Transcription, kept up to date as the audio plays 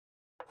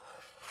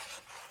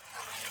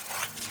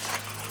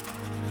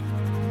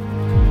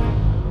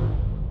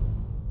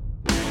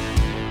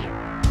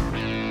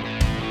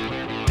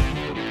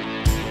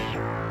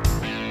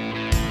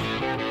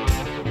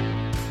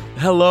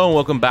Hello and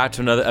welcome back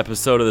to another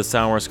episode of the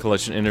Soundworks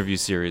Collection interview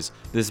series.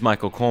 This is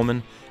Michael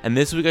Coleman, and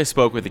this week I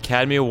spoke with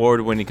Academy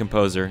Award-winning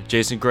composer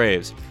Jason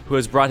Graves, who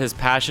has brought his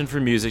passion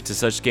for music to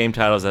such game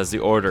titles as The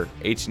Order,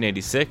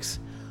 1886,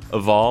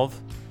 Evolve,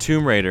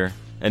 Tomb Raider,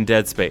 and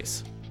Dead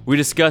Space. We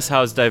discuss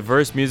how his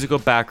diverse musical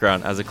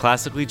background as a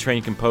classically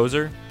trained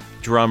composer,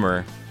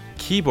 drummer,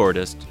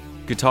 keyboardist,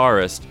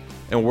 guitarist,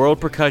 and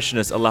world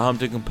percussionist allow him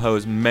to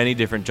compose many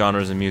different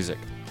genres of music.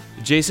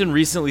 Jason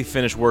recently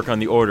finished work on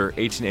The Order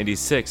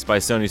 1886 by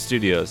Sony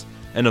Studios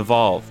and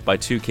Evolve by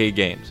 2K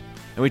Games,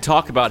 and we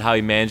talk about how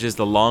he manages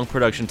the long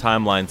production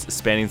timelines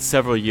spanning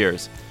several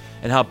years,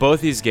 and how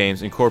both these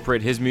games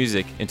incorporate his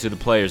music into the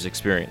player's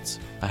experience.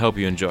 I hope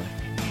you enjoy.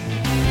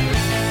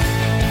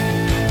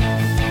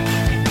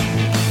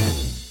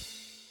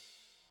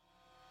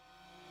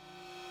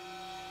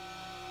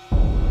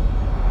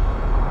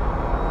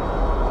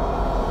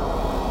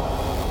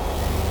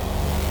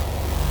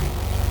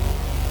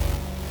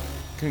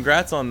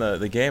 Congrats on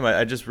the game.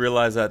 I just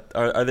realized that.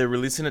 Are they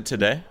releasing it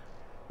today?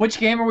 Which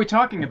game are we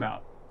talking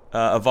about?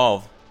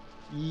 Evolve.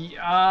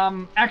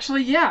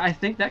 Actually, yeah, I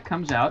think that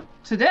comes out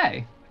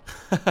today.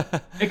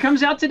 It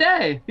comes out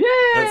today. Yay!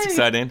 That's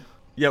exciting.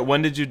 Yeah,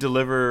 when did you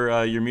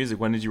deliver your music?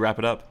 When did you wrap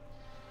it up?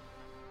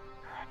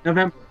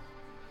 November.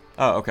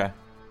 Oh, okay.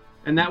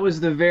 And that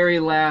was the very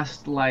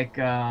last,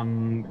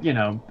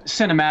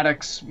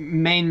 cinematics,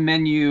 main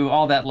menu,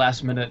 all that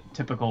last minute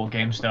typical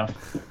game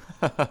stuff.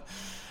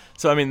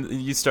 So, I mean,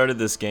 you started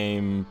this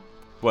game,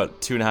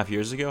 2.5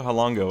 years ago? How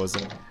long ago was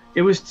it?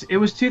 It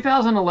was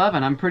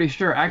 2011, I'm pretty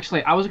sure.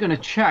 Actually, I was going to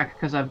check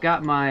because I've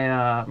got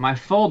my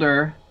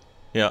folder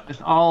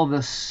with all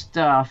the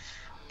stuff,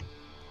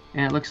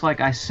 and it looks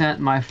like I sent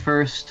my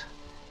first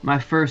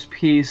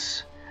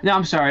piece. No,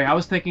 I'm sorry. I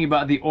was thinking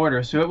about The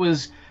Order. So it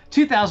was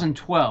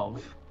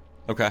 2012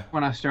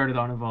 when I started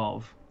on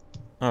Evolve.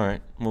 All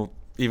right. Well,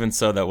 even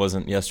so, that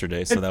wasn't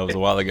yesterday, so that was a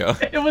while ago.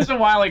 It was a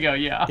while ago,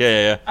 yeah.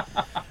 Yeah.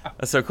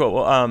 That's so cool.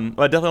 Well,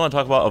 I definitely want to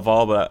talk about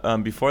Evolve,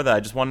 but before that, I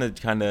just wanted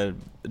to kind of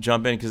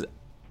jump in because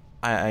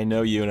I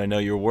know you and I know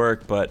your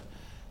work, but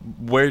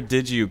where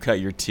did you cut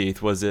your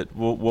teeth?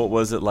 What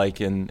was it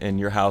like in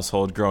your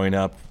household growing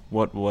up?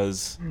 What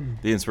was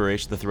the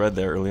inspiration, the thread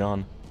there early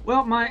on?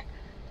 Well,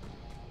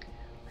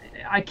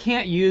 I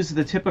can't use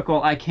the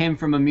typical I came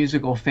from a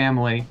musical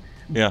family.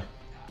 Yeah.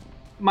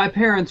 My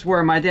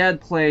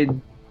dad played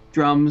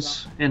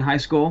drums in high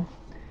school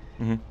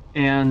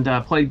and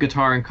played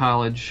guitar in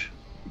college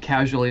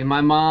casually.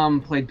 My mom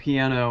played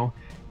piano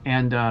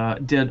and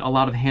did a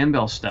lot of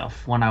handbell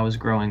stuff when I was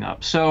growing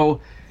up.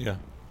 So, yeah.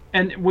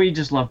 And we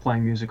just loved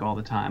playing music all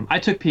the time. I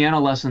took piano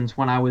lessons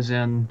when I was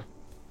in,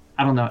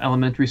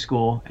 elementary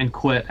school and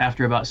quit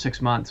after about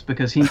 6 months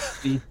because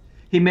he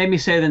made me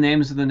say the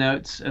names of the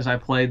notes as I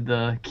played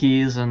the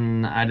keys,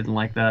 and I didn't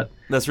like that.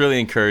 That's really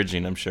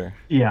encouraging, I'm sure.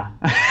 Yeah.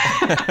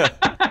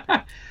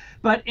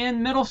 But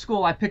in middle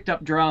school, I picked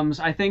up drums.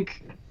 I thought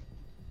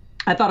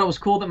it was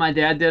cool that my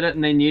dad did it,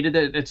 and they needed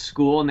it at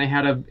school, and they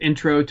had an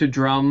intro to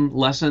drum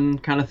lesson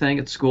kind of thing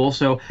at school.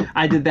 So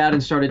I did that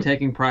and started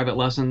taking private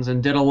lessons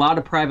and did a lot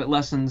of private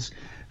lessons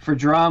for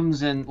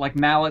drums and like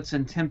mallets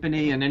and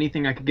timpani and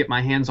anything I could get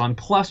my hands on,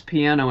 plus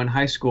piano in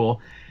high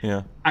school.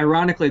 Yeah.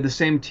 Ironically, the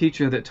same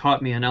teacher that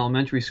taught me in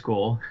elementary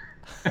school.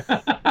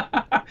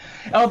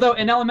 Although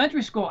in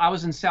elementary school, I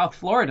was in South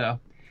Florida.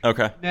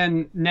 Okay.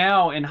 Then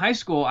now in high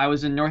school, I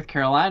was in North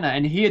Carolina,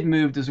 and he had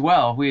moved as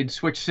well. We had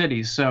switched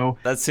cities, so...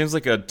 That seems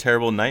like a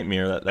terrible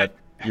nightmare that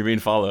you're being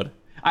followed.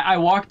 I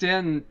walked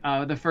in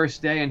the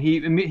first day, and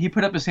he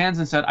put up his hands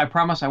and said, "I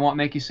promise I won't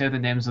make you say the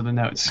names of the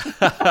notes."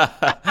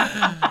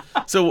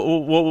 So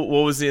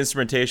what was the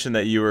instrumentation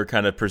that you were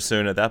kind of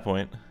pursuing at that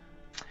point?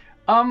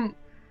 I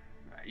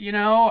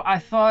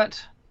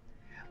thought...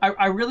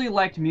 I really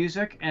liked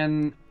music,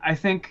 and I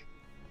think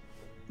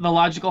the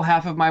logical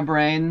half of my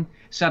brain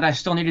said I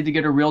still needed to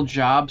get a real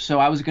job, so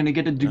I was going to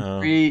get a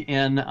degree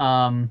in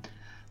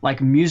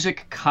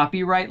music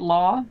copyright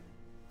law.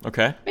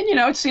 Okay. And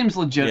it seems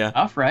legit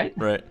enough, right?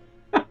 Right.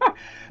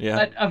 Yeah.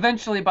 But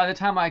eventually, by the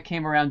time I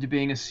came around to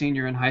being a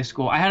senior in high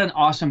school, I had an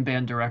awesome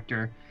band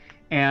director,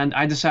 and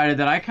I decided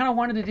that I kind of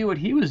wanted to do what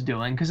he was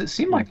doing because it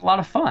seemed like a lot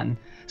of fun.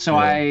 So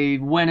I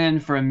went in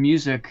for a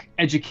music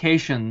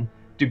education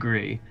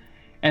degree.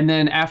 And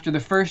then after the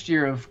first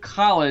year of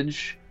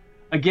college,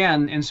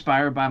 again,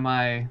 inspired by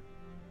my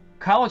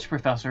college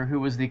professor, who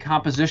was the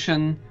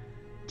composition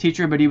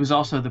teacher, but he was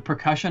also the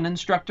percussion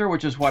instructor,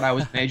 which is what I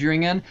was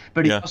majoring in.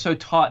 But he also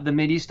taught the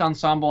Mideast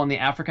Ensemble and the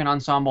African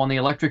Ensemble and the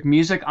Electric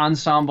Music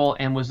Ensemble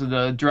and was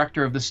the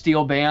director of the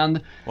Steel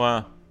Band.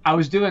 Wow. I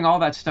was doing all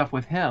that stuff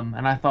with him,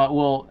 and I thought,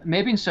 well,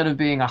 maybe instead of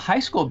being a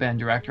high school band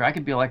director, I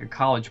could be like a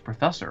college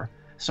professor.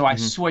 So I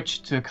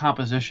switched to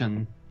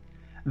composition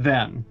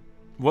then.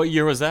 What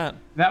year was that?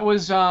 That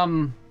was,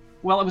 it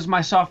was my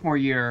sophomore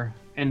year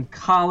in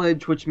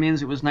college, which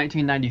means it was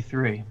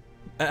 1993.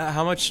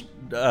 How much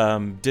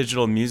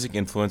digital music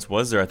influence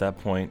was there at that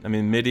point? I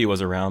mean, MIDI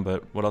was around,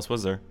 but what else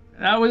was there?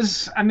 That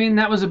was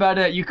about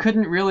it. You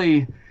couldn't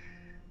really...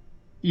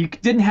 you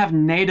didn't have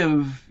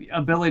native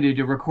ability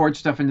to record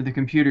stuff into the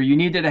computer. You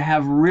needed to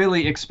have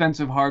really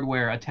expensive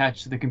hardware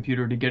attached to the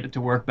computer to get it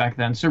to work back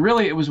then. So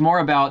really, it was more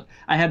about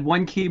I had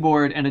one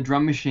keyboard and a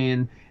drum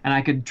machine, and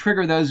I could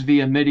trigger those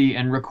via MIDI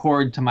and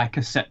record to my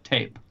cassette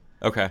tape.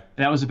 Okay.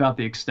 That was about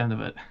the extent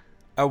of it.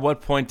 At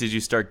what point did you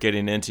start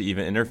getting into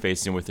even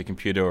interfacing with a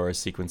computer or a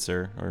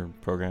sequencer or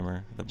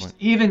programmer at that point?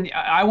 Even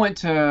I went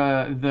to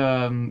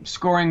the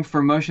scoring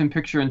for motion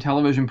picture and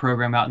television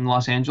program out in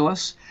Los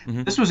Angeles.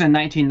 Mm-hmm. This was in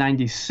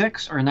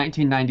 1996 or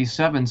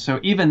 1997. So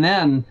even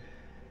then,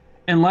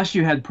 unless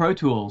you had Pro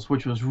Tools,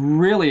 which was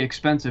really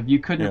expensive, you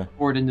couldn't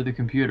record into the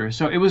computer.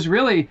 So it was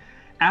really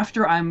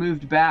after I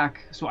moved back.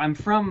 So I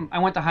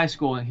went to high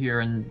school here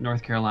in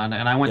North Carolina,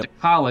 and I went to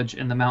college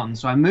in the mountains.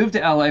 So I moved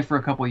to LA for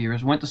a couple of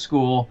years, went to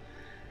school,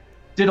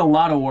 did a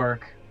lot of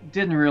work,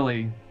 didn't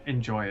really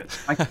enjoy it.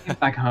 I came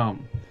back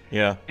home.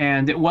 Yeah.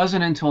 And it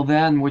wasn't until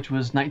then, which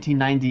was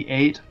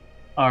 1998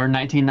 or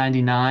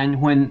 1999,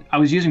 when I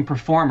was using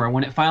Performer,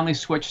 when it finally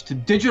switched to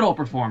Digital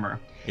Performer.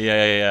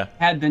 Yeah.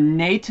 Had the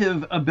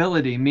native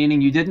ability,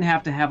 meaning you didn't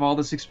have to have all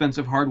this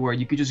expensive hardware.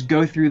 You could just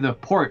go through the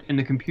port in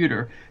the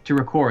computer to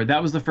record.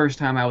 That was the first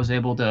time I was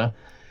able to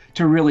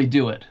really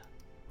do it.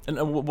 And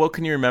what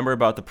can you remember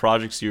about the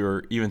projects you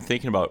were even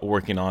thinking about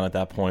working on at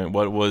that point?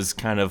 What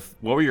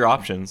were your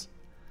options?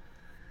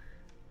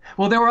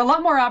 Well, there were a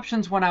lot more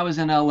options when I was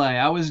in LA.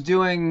 I was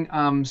doing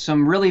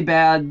some really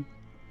bad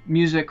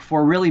music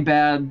for really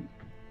bad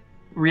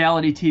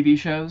reality TV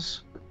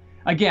shows.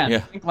 Again, I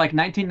think like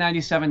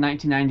 1997,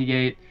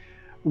 1998,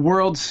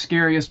 world's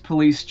scariest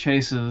police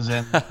chases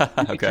and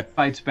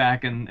fights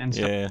back and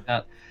stuff like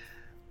that.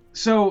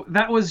 So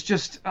that was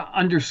just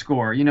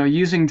underscore,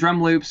 using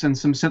drum loops and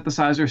some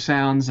synthesizer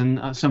sounds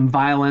and some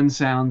violin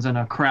sounds and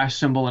a crash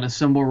cymbal and a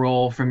cymbal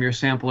roll from your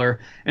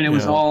sampler. And it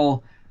was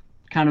all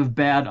kind of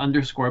bad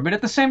underscore. But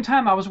at the same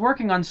time, I was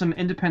working on some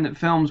independent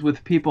films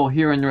with people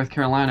here in North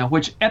Carolina,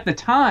 which at the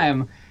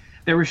time,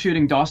 they were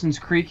shooting Dawson's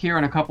Creek here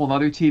and a couple of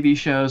other TV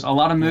shows. A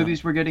lot of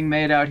movies were getting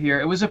made out here.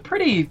 It was a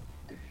pretty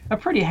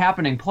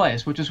happening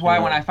place, which is why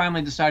when I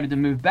finally decided to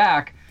move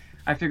back,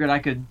 I figured I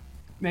could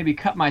maybe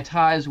cut my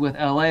ties with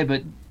LA,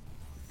 but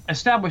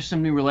establish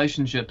some new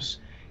relationships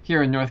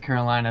here in North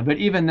Carolina. But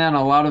even then,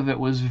 a lot of it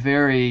was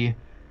very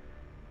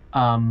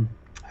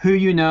who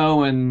you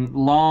know and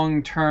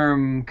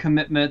long-term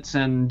commitments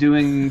and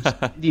doing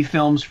indie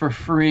films for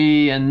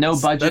free and no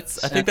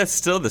budgets. I think that's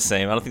still the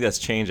same. I don't think that's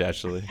changed,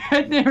 actually.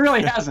 It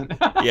really hasn't.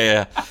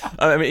 Yeah.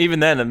 I mean, even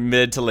then,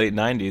 mid to late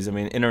 90s, I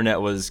mean, internet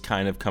was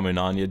kind of coming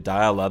on. You had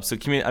dial-up. So,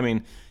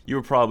 you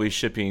were probably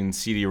shipping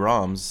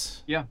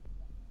CD-ROMs. Yeah.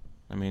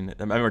 I mean,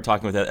 I remember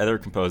talking with other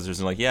composers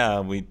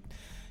and we,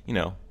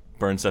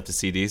 burn stuff to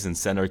CDs and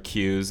send our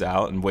cues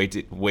out and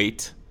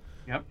wait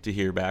to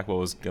hear back what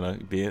was going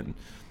to be it.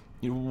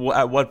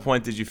 At what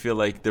point did you feel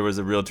like there was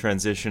a real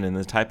transition in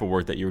the type of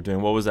work that you were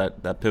doing? What was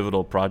that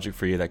pivotal project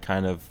for you that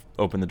kind of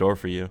opened the door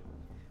for you?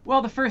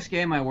 Well, the first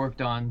game I worked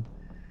on,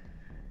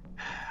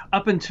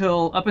 up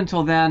until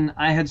then,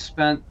 I had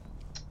spent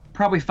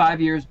probably 5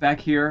 years back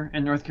here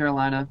in North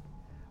Carolina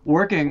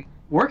working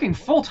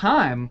full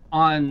time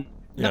on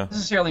not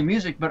necessarily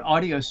music, but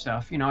audio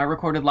stuff. I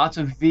recorded lots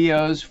of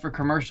VOs for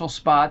commercial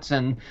spots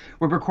and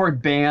would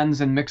record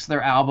bands and mix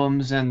their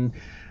albums and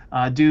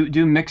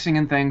do mixing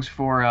and things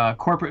for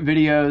corporate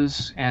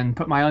videos and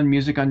put my own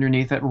music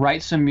underneath it,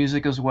 write some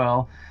music as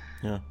well.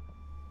 Yeah.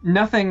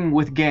 Nothing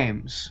with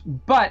games.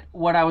 But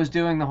what I was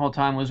doing the whole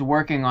time was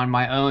working on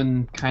my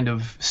own kind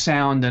of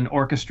sound and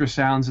orchestra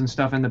sounds and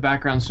stuff in the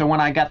background. So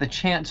when I got the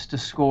chance to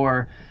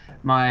score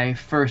my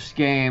first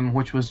game,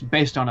 which was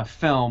based on a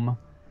film,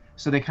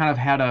 so they kind of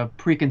had a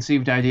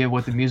preconceived idea of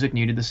what the music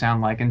needed to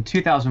sound like. In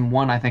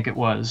 2001, I think it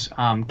was,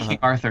 King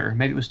Arthur.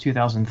 Maybe it was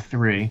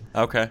 2003.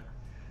 Okay.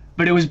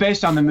 But it was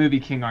based on the movie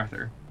King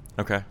Arthur.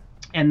 Okay.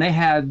 And they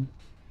had,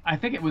 I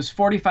think it was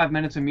 45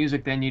 minutes of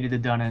music they needed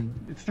it done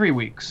in 3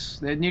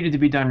 weeks. It needed to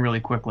be done really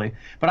quickly.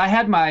 But I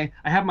have my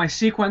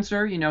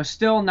sequencer,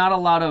 still not a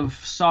lot of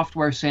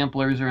software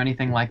samplers or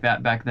anything like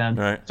that back then.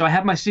 Right. So I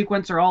have my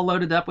sequencer all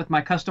loaded up with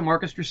my custom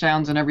orchestra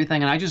sounds and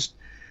everything, and I just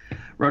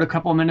wrote a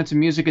couple of minutes of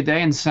music a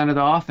day and sent it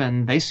off,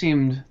 and they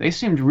seemed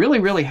really,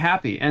 really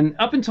happy. And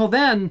up until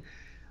then,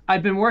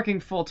 I'd been working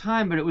full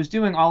time, but it was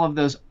doing all of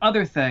those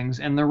other things,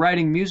 and the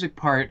writing music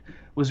part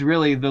was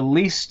really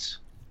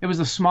it was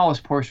the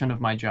smallest portion of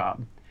my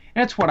job.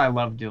 And it's what I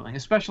love doing,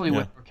 especially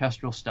with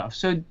orchestral stuff.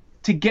 So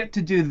to get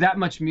to do that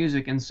much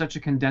music in such a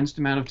condensed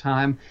amount of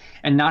time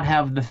and not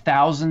have the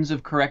thousands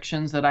of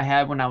corrections that I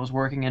had when I was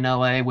working in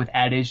LA with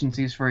ad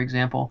agencies, for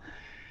example,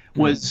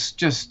 was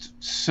just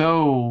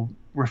so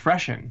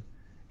refreshing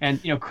and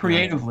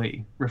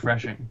creatively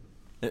refreshing.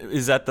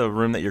 Is that the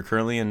room that you're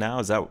currently in now?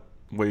 Is that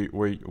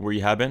where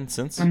you have been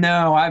since?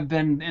 No, I've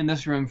been in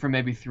this room for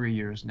maybe 3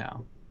 years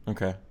now.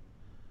 Okay.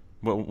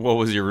 What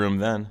was your room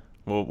then?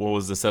 What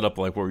was the setup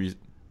like? What were you?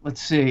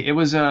 Let's see. It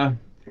was a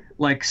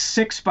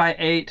 6 by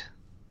 8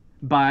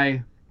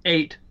 by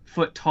 8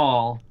 foot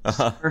tall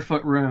square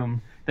foot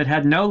room that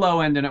had no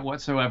low end in it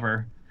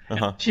whatsoever.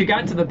 Uh-huh. She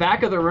got to the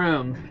back of the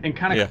room and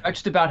kind of Yeah.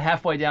 crouched about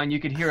halfway down. You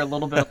could hear a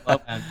little bit of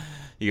low end.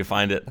 You can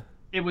find it.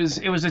 It was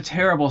a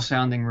terrible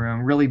sounding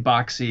room, really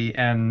boxy,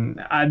 and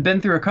I've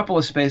been through a couple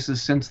of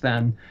spaces since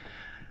then.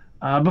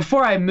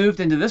 Before I moved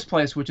into this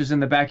place, which is in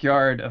the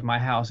backyard of my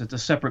house, it's a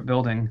separate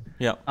building.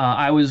 Yeah.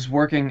 I was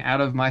working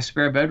out of my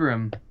spare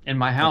bedroom in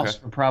my house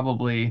for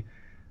probably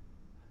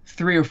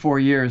 3 or 4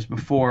 years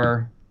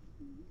before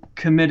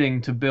committing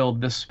to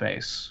build this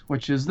space,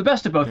 which is the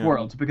best of both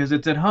worlds because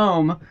it's at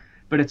home,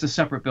 but it's a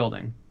separate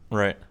building.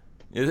 Right.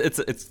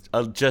 It's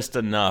just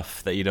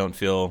enough that you don't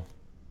feel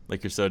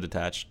like you're so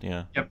detached.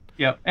 Yeah.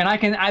 Yep. And I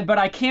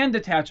can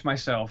detach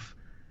myself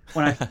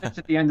when I finish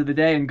at the end of the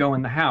day and go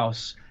in the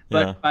house.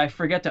 But if I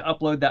forget to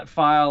upload that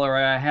file or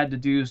I had to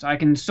do, I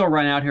can still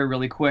run out here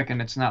really quick,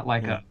 and it's not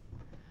like a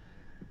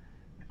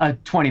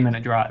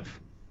 20-minute drive.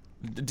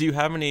 Do you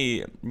have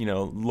any,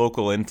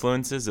 local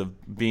influences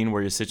of being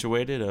where you're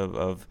situated,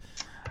 of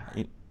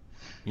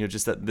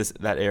just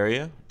that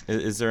area?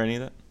 Is there any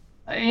of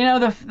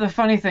that? The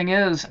funny thing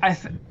is,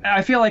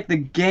 I feel like the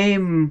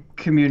game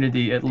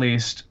community, at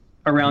least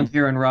around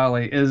here in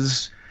Raleigh,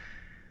 is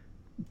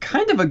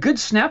kind of a good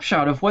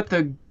snapshot of what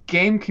the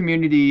game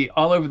community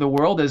all over the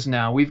world is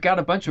now. We've got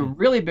a bunch of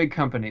really big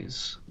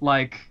companies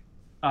like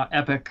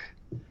Epic,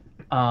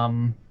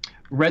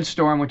 Red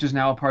Storm, which is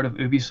now a part of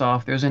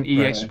Ubisoft. There's an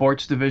EA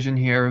Sports division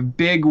here,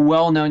 big,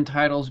 well-known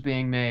titles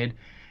being made.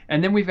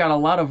 And then we've got a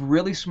lot of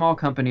really small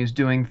companies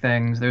doing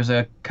things. There's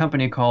a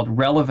company called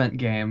Relevant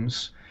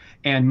Games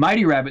and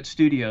Mighty Rabbit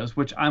Studios,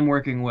 which I'm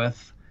working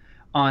with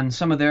on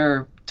some of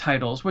their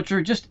titles, which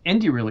are just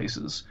indie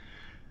releases.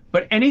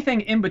 But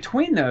anything in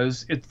between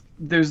those,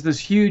 there's this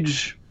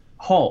huge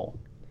hole.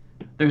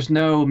 There's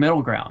no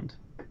middle ground.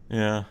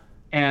 Yeah.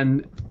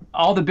 And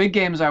all the big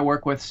games I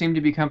work with seem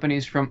to be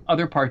companies from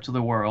other parts of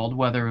the world,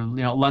 whether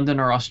London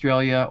or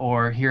Australia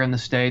or here in the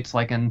States,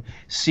 like in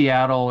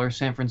Seattle or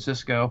San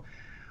Francisco.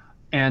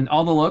 And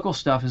all the local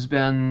stuff has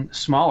been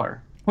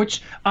smaller,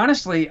 which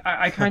honestly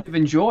I kind of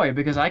enjoy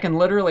because I can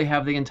literally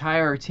have the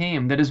entire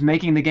team that is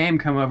making the game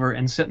come over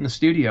and sit in the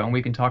studio and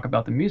we can talk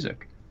about the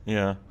music.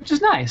 Yeah. Which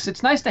is nice.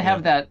 It's nice to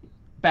have that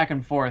back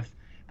and forth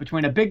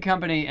between a big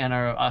company and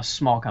a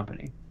small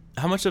company.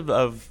 How much of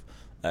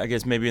I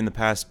guess maybe in the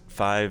past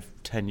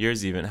 5-10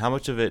 years even, how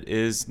much of it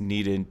is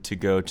needed to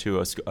go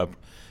to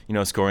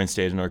a scoring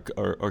stage and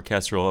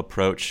orchestral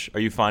approach? Are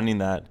you finding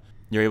that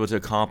you're able to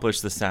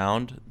accomplish the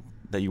sound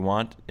that you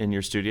want in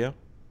your studio?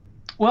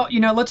 Well,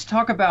 let's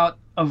talk about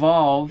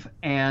Evolve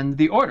and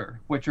The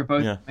Order, which are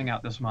both coming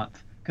out this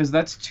month, because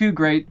that's two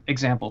great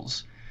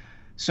examples.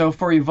 So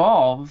for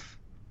Evolve,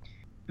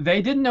 they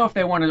didn't know if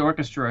they wanted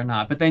orchestra or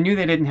not, but they knew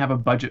they didn't have a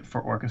budget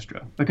for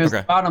orchestra. Because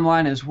the bottom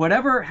line is,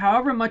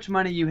 however much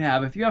money you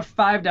have, if you have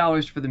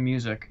 $5 for the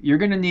music, you're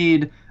going to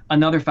need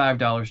another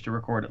 $5 to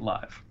record it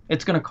live.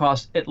 It's going to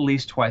cost at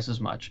least twice as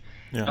much.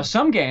 Yeah. Now,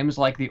 some games,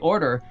 like The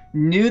Order,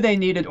 knew they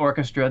needed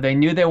orchestra, they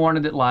knew they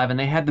wanted it live, and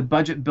they had the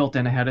budget built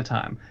in ahead of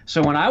time.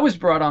 So when I was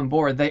brought on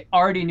board, they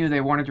already knew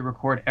they wanted to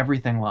record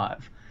everything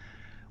live.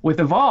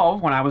 With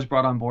Evolve, when I was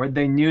brought on board,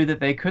 they knew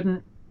that they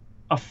couldn't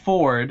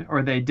afford,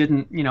 or they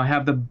didn't,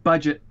 have the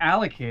budget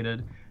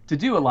allocated to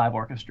do a live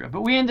orchestra.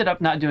 But we ended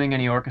up not doing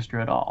any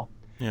orchestra at all.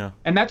 Yeah.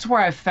 And that's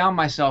where I've found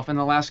myself in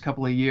the last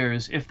couple of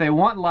years. If they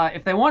want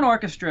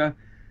orchestra,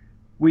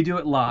 we do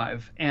it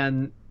live.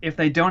 And if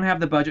they don't have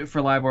the budget for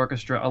live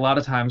orchestra, a lot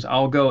of times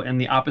I'll go in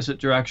the opposite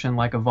direction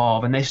like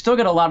Evolve. And they still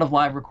get a lot of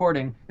live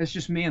recording. It's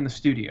just me in the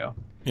studio.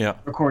 Yeah.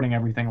 Recording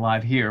everything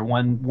live here,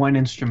 one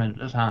instrument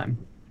at a time.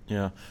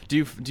 Yeah. Do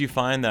you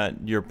find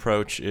that your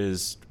approach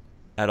is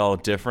at all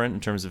different in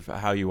terms of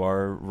how you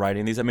are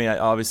writing these? I mean,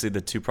 obviously the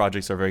two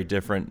projects are very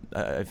different.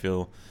 I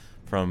feel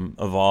from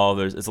Evolve,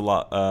 it's a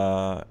lot,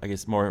 I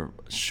guess, more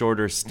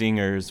shorter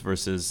stingers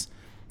versus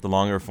the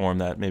longer form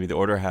that maybe The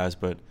Order has.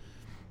 But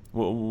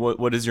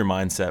what is your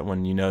mindset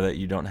when you know that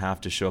you don't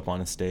have to show up on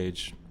a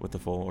stage with the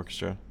full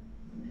orchestra?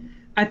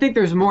 I think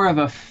there's more of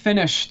a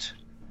finished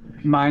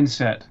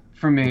mindset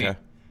for me. Okay.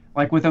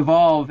 Like with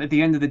Evolve, at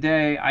the end of the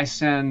day, I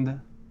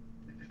send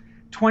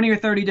 20 or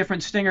 30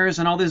 different stingers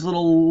and all these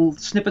little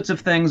snippets of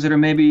things that are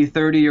maybe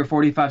 30 or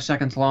 45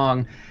 seconds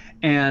long.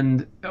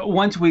 And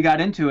once we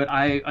got into it,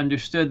 I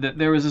understood that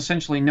there was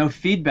essentially no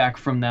feedback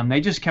from them. They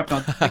just kept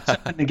on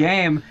in the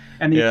game,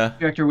 and the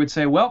director would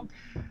say, well,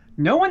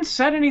 no one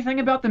said anything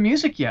about the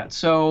music yet.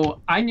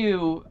 So I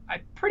knew I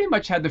pretty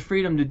much had the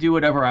freedom to do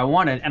whatever I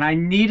wanted, and I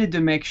needed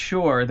to make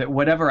sure that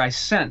whatever I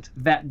sent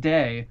that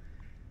day,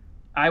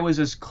 I was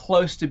as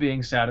close to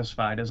being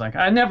satisfied as I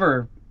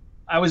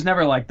was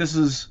never like, this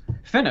is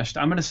finished,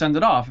 I'm going to send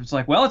it off. It's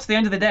like, well, it's the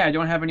end of the day, I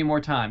don't have any more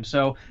time,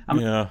 so I'm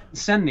going to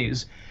send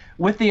these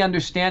with the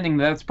understanding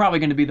that it's probably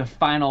going to be the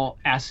final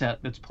asset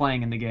that's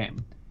playing in the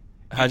game.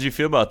 How'd you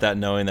feel about that,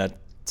 knowing that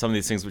some of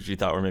these things which you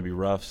thought were maybe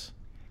roughs?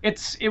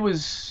 It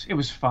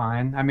was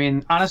fine. I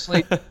mean,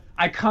 honestly,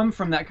 I come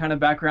from that kind of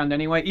background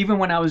anyway. Even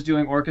when I was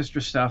doing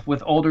orchestra stuff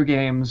with older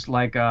games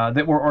like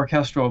that were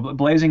orchestral,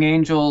 Blazing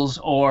Angels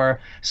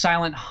or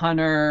Silent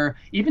Hunter,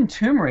 even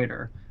Tomb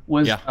Raider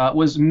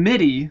was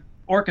MIDI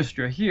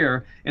orchestra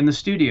here in the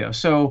studio.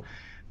 So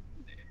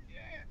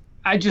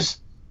I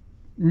just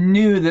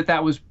knew that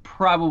that was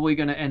probably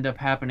going to end up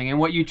happening. And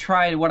what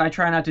I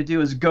try not to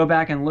do is go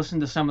back and listen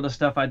to some of the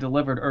stuff I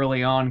delivered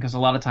early on, because a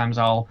lot of times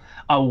I'll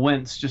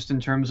wince just in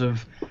terms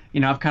of,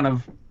 I've kind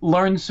of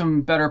learned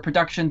some better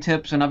production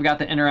tips, and I've got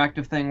the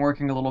interactive thing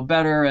working a little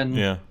better.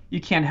 And you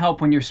can't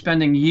help when you're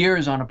spending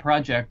years on a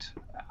project.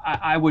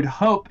 I would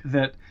hope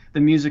that the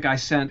music I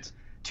sent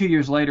 2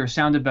 years later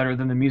sounded better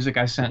than the music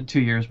I sent 2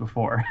 years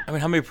before. I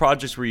mean, how many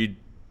projects were you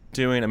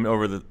doing? I mean,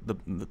 over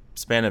the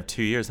span of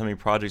 2 years, how many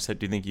projects do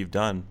you think you've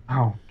done?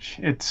 Oh,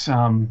 it's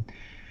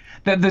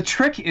the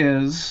trick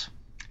is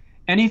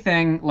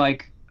anything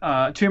like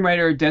Tomb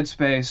Raider, Dead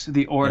Space,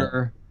 The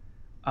Order,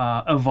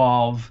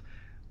 Evolve,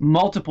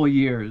 multiple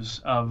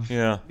years of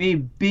me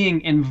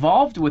being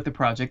involved with the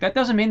project. That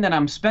doesn't mean that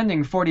I'm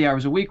spending 40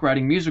 hours a week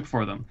writing music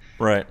for them.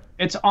 Right.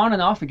 It's on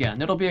and off again.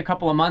 It'll be a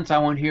couple of months I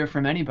won't hear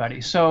from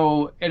anybody.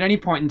 So at any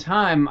point in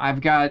time, I've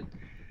got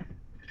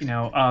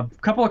a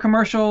couple of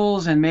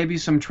commercials and maybe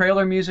some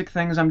trailer music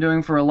things I'm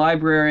doing for a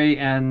library,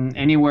 and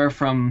anywhere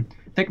from,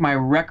 I think my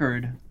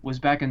record was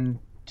back in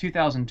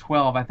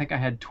 2012. I think I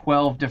had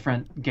 12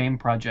 different game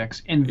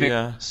projects in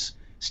various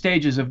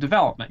stages of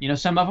development.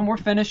 Some of them were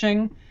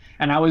finishing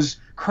and I was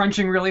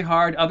crunching really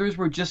hard. Others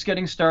were just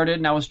getting started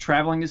and I was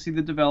traveling to see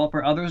the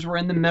developer. Others were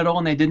in the middle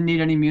and they didn't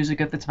need any music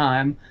at the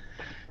time.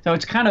 So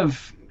it's kind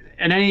of,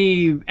 in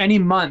any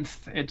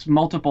month, it's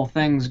multiple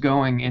things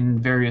going in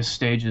various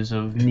stages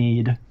of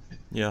need.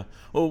 Yeah.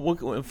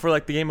 Well, for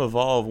like the game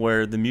Evolve,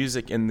 where the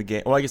music in the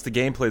game, I guess the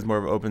gameplay is more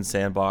of an open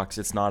sandbox.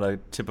 It's not a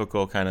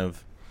typical kind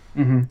of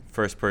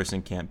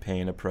first-person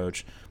campaign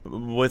approach. But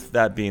with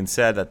that being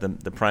said, that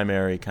the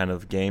primary kind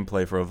of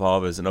gameplay for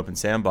Evolve is an open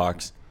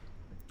sandbox,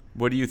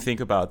 what do you think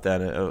about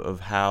that, of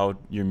how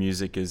your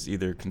music is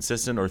either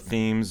consistent or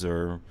themes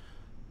or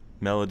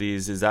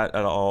melodies? Is that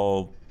at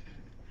all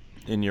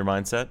in your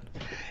mindset?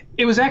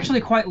 It was actually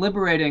quite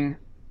liberating,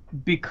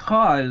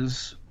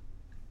 because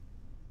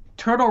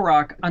Turtle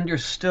Rock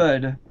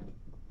understood,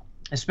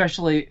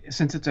 especially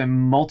since it's a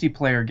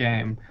multiplayer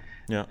game,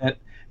 that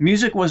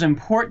music was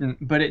important,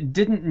 but it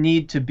didn't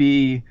need to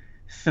be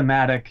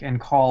thematic and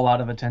call a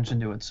lot of attention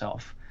to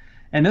itself.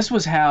 And this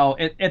was how,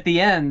 at the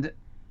end,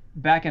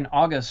 back in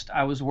August,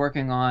 I was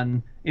working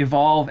on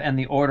Evolve and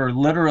The Order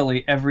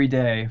literally every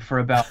day for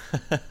about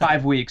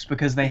 5 weeks,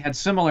 because they had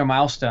similar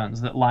milestones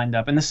that lined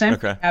up. And the same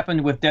thing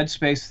happened with Dead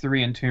Space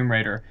 3 and Tomb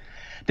Raider.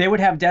 They would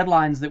have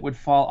deadlines that would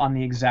fall on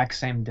the exact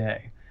same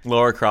day.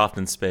 Lara Croft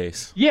in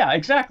space. Yeah,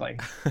 exactly.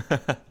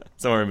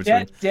 Somewhere in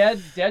between.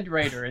 Dead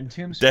Raider and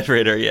Tombstone. Dead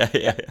Raider,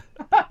 yeah.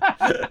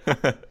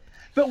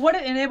 But what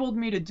it enabled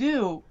me to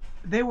do,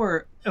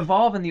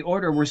 Evolve and The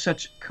Order were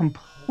such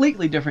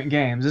completely different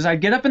games, is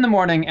I'd get up in the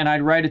morning and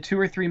I'd write a 2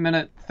 or 3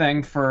 minute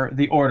thing for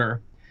The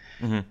Order,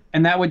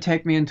 and that would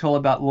take me until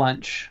about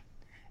lunch,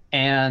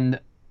 and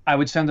I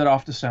would send it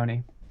off to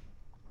Sony.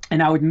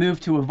 And I would move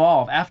to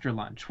Evolve after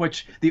lunch,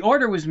 which The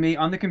Order was me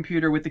on the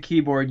computer with the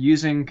keyboard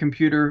using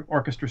computer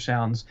orchestra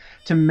sounds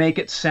to make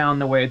it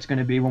sound the way it's going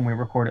to be when we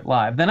record it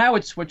live. Then I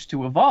would switch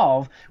to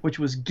Evolve, which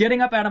was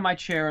getting up out of my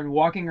chair and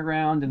walking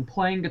around and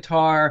playing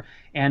guitar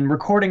and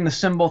recording the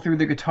cymbal through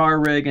the guitar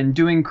rig and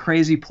doing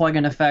crazy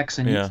plug-in effects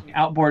and using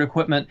outboard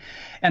equipment.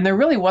 And there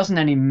really wasn't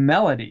any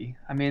melody.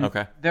 I mean,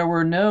 there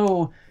were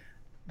no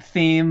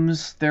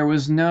themes.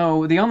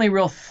 The only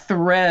real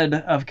thread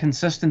of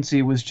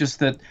consistency was just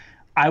that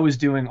I was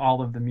doing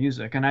all of the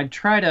music, and I'd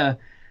try to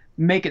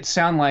make it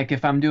sound like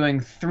if I'm doing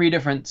 3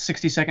 different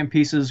 60-second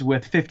pieces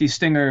with 50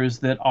 stingers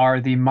that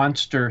are the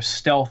monster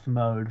stealth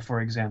mode,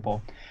 for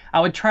example, I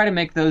would try to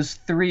make those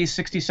 3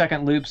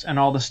 60-second loops and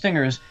all the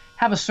stingers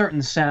have a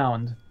certain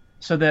sound,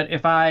 so that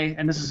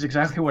and this is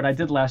exactly what I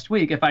did last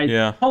week, if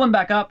I pull them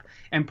back up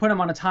and put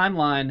them on a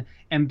timeline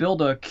and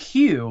build a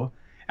cue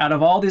out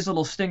of all these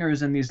little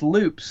stingers and these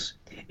loops,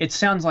 it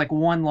sounds like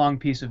one long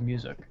piece of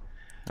music.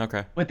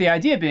 Okay. With the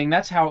idea being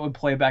that's how it would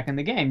play back in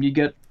the game. You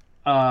get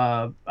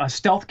a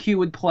stealth cue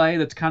would play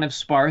that's kind of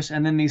sparse,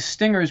 and then these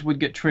stingers would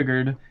get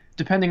triggered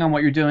depending on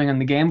what you're doing in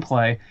the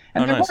gameplay.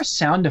 And they're more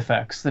sound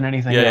effects than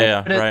anything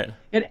else. But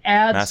it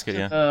adds to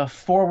the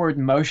forward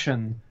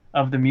motion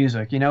of the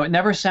music. It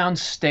never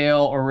sounds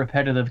stale or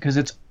repetitive because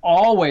it's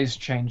always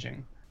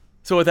changing.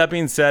 So with that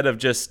being said, of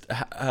just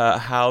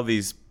how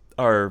these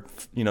are,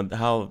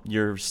 how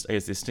your, I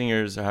guess, the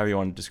stingers, or however you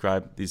want to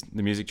describe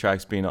the music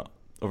tracks being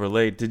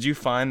overlaid, did you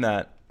find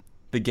that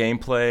the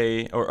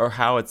gameplay or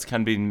how it's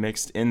kind of being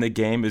mixed in the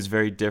game is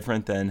very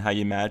different than how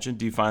you imagined?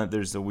 Do you find that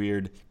there's a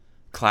weird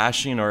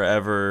clashing or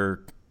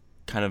ever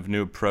kind of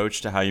new approach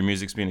to how your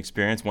music's being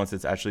experienced once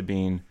it's actually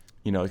being,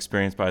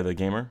 experienced by the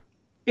gamer?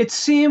 It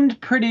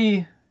seemed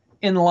pretty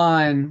in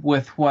line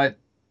with what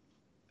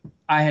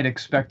I had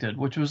expected,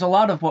 which was a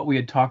lot of what we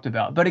had talked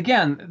about. But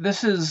again,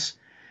 this is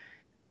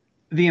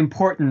the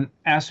important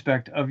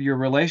aspect of your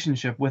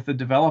relationship with the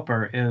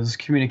developer is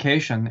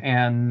communication.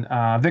 And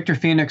Victor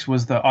Phoenix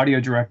was the audio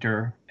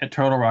director at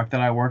Turtle Rock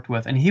that I worked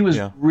with. And he was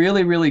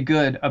really, really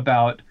good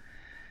about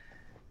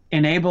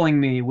enabling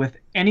me with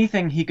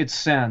anything he could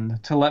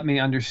send to let me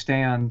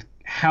understand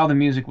how the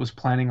music was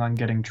planning on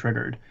getting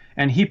triggered.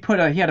 And he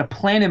had a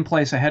plan in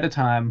place ahead of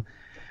time.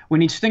 We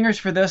need stingers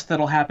for this.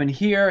 That'll happen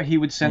here. He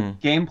would send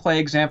gameplay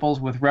examples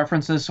with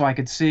references so I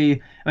could see.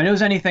 I mean, it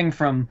was anything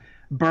from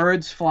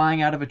birds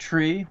flying out of a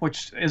tree,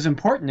 which is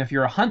important if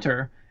you're a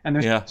hunter and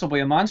there's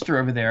possibly a monster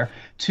over there,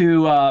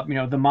 to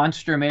the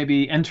monster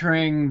maybe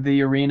entering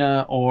the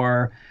arena,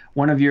 or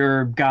one of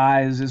your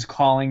guys is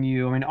calling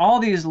you. I mean, all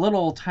these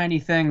little tiny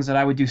things that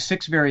I would do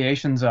 6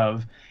 variations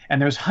of, and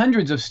there's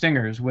hundreds of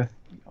stingers with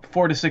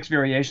 4 to 6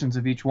 variations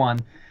of each one.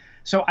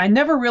 So I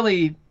never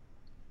really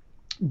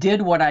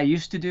did what I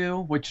used to do,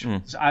 which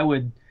was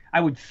I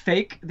would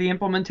fake the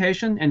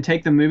implementation and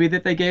take the movie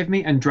that they gave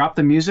me and drop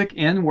the music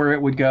in where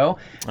it would go.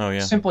 Oh, yeah.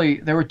 Simply,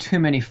 there were too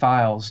many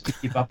files to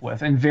keep up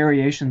with, and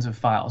variations of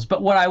files.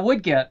 But what I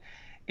would get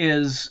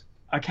is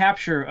a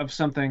capture of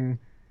something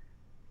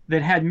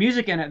that had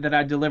music in it that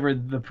I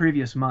delivered the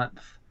previous month,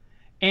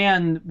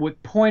 and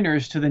with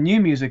pointers to the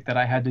new music that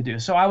I had to do.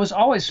 So I was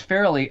always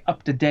fairly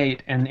up to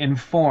date and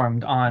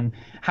informed on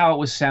how it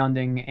was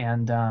sounding,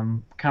 and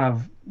kind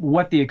of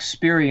what the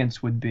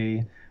experience would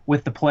be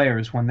with the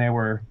players when they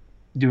were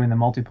doing the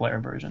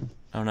multiplayer version.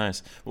 Oh,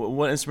 nice.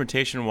 What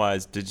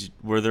instrumentation-wise,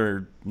 were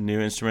there new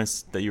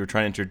instruments that you were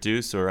trying to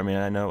introduce? Or, I mean,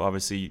 I know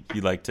obviously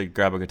you like to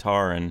grab a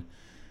guitar and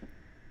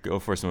go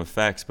for some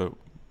effects, but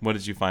what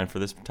did you find for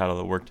this title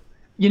that worked?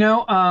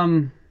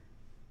 So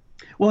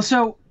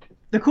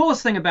the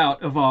coolest thing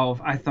about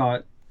Evolve, I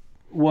thought,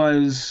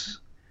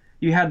 was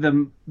you had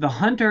the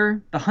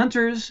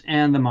hunters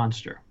and the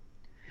monster.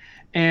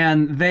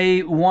 And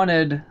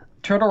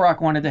Turtle Rock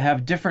wanted to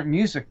have different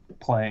music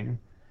playing.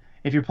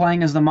 If you're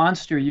playing as the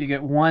monster, you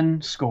get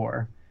one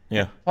score.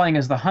 Yeah. Playing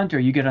as the hunter,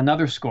 you get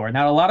another score.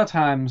 Now, a lot of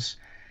times,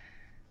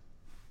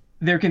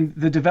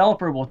 the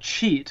developer will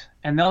cheat,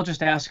 and they'll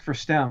just ask for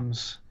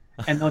stems,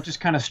 and they'll just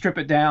kind of strip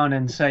it down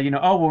and say,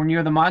 when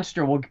you're the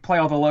monster, we'll play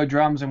all the low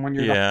drums, and when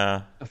you're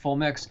the full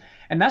mix.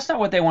 And that's not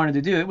what they wanted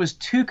to do. It was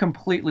 2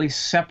 completely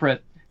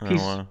separate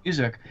pieces of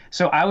music.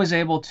 So I was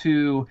able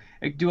to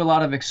do a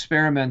lot of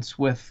experiments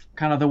with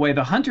kind of the way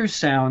the hunters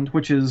sound,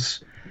 which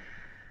is,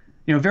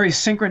 very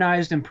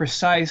synchronized and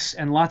precise,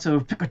 and lots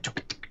of,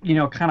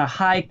 kind of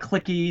high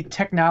clicky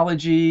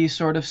technology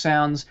sort of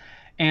sounds.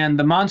 And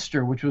the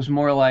monster, which was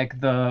more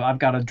like I've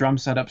got a drum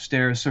set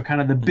upstairs, so kind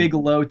of the big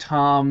low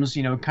toms,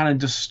 kind of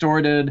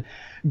distorted,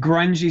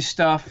 grungy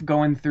stuff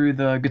going through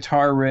the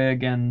guitar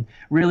rig, and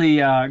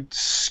really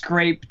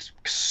scraped,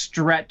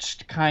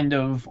 stretched kind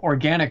of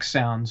organic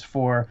sounds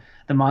for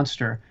the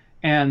monster.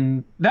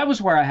 And that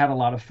was where I had a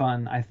lot of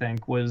fun, I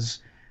think, was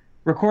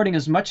recording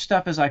as much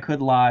stuff as I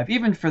could live.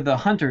 Even for the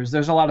hunters,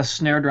 there's a lot of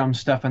snare drum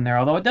stuff in there,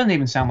 although it doesn't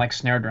even sound like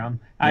snare drum.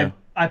 Yeah.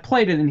 I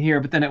played it in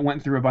here, but then it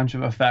went through a bunch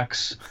of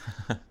effects.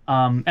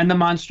 And the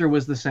monster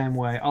was the same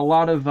way. A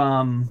lot of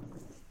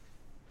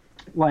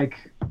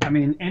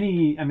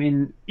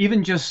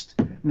even just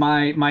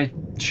my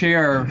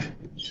chair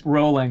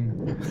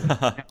rolling.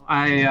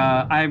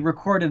 I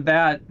recorded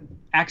that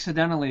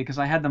accidentally because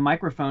I had the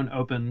microphone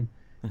open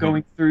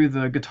going through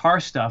the guitar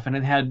stuff, and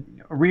it had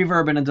a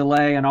reverb and a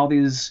delay and all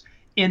these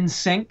in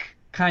sync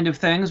kind of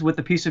things with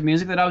the piece of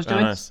music that I was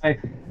doing. Nice. I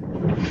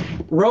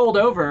rolled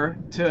over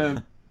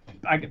to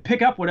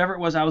pick up whatever it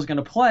was I was going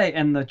to play,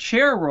 and the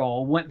chair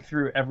roll went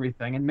through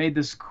everything and made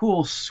this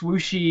cool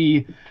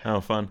swooshy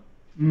fun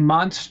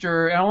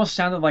monster. It almost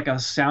sounded like a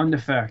sound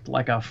effect,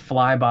 like a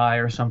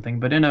flyby or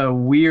something, but in a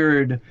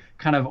weird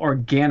kind of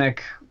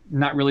organic,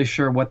 not really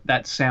sure what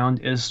that sound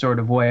is sort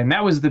of way. And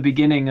that was the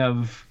beginning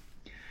of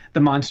the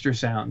monster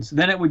sounds.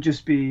 Then it would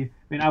just be,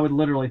 I would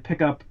literally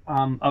pick up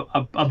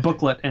a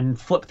booklet and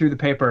flip through the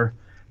paper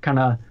kind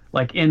of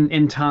like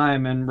in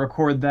time and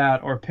record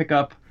that, or pick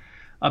up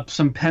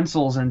some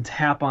pencils and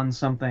tap on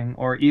something,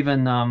 or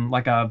even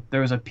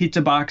there was a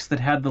pizza box that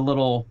had the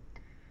little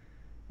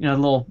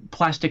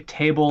plastic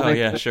table. Oh,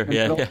 yeah, sure.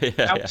 Yeah.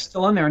 That was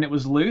still in there, and it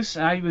was loose,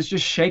 and I was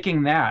just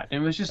shaking that.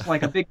 And it was just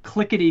like a big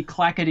clickety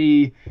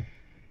clackety,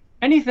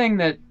 anything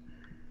that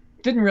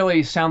didn't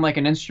really sound like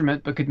an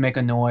instrument but could make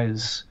a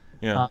noise.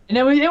 Yeah. And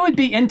it would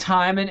be in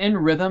time and in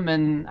rhythm,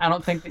 and I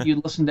don't think that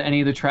you'd listen to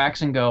any of the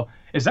tracks and go,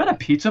 is that a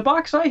pizza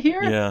box I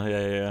hear?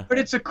 Yeah. But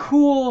it's a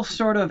cool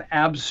sort of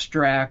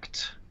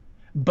abstract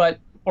but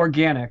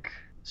organic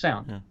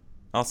sound. Yeah.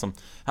 Awesome.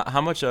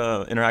 How much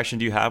interaction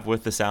do you have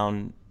with the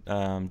sound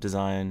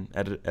design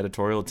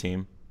editorial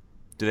team?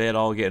 Do they at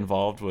all get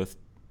involved with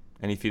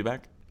any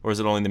feedback? Or is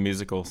it only the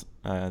musical,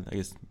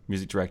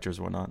 music directors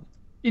or whatnot?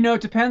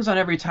 It depends on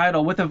every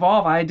title. With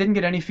Evolve, I didn't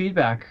get any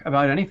feedback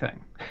about anything.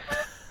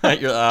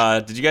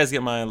 Did you guys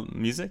get my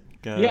music?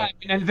 Yeah,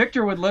 and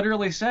Victor would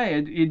literally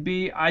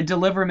say I'd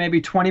deliver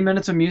maybe 20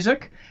 minutes of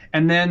music,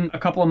 and then a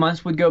couple of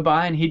months would go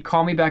by, and he'd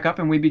call me back up,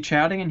 and we'd be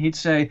chatting, and he'd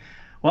say,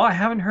 well, I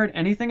haven't heard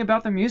anything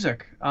about the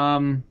music.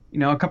 A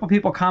couple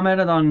people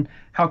commented on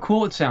how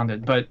cool it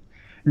sounded, but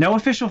no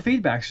official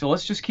feedback, so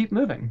let's just keep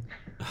moving.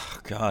 Oh,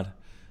 God.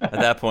 At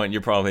that point,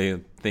 you're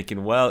probably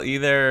thinking, well,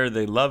 either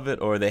they love it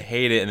or they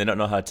hate it, and they don't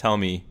know how to tell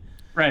me.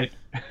 Right.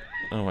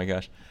 Oh, my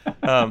gosh.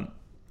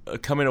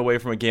 coming away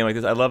from a game like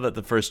this, I love that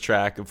the first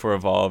track for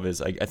Evolve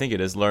is, I think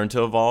it is Learn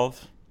to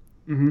Evolve.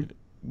 Mm-hmm.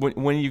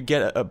 When you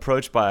get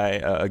approached by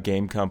a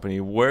game company,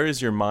 where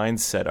is your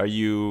mindset? Are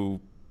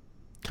you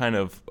kind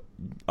of,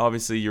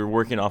 obviously you're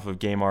working off of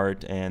game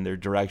art and their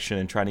direction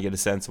and trying to get a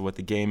sense of what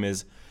the game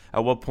is.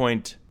 At what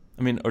point,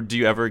 I mean, or do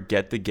you ever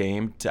get the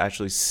game to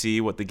actually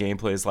see what the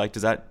gameplay is like? Do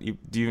you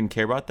even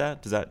care about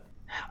that?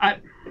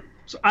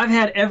 So I've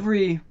had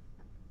every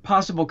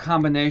possible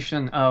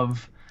combination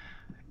of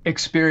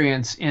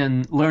experience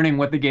in learning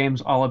what the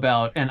game's all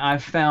about, and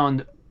I've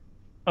found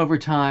over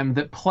time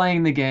that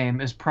playing the game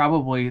is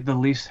probably the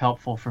least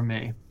helpful for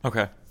me.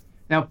 Okay.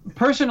 Now,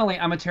 personally,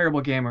 I'm a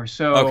terrible gamer,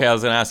 so... Okay, I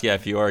was going to ask you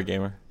if you are a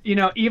gamer.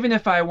 Even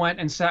if I went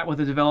and sat with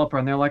a developer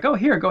and they're like, oh,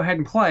 here, go ahead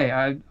and play,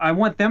 I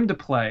want them to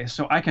play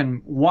so I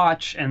can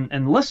watch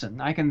and listen.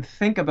 I can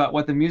think about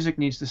what the music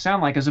needs to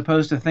sound like as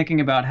opposed to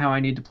thinking about how I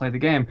need to play the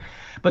game.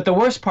 But the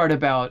worst part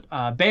about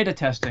beta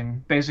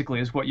testing, basically,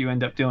 is what you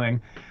end up doing.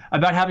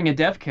 About having a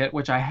dev kit,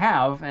 which I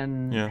have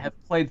and have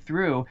played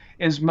through,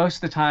 is most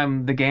of the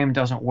time the game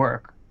doesn't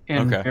work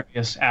in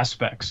various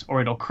aspects,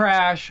 or it'll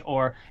crash,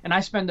 and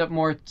I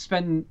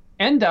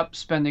end up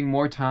spending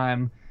more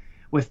time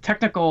with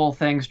technical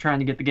things trying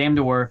to get the game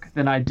to work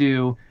than I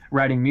do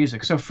writing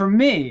music. So for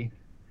me,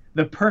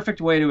 the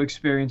perfect way to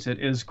experience it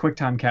is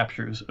QuickTime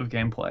captures of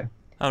gameplay.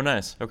 Oh,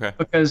 nice. Okay.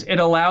 Because it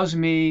allows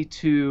me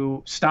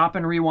to stop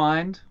and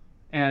rewind,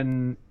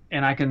 and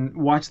I can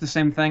watch the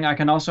same thing. I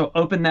can also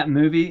open that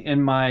movie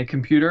in my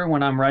computer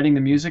when I'm writing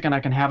the music, and I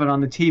can have it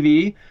on the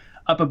TV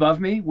up above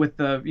me with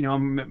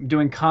I'm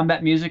doing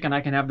combat music, and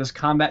I can have this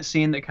combat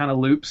scene that kind of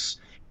loops.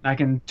 I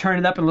can turn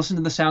it up and listen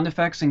to the sound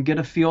effects and get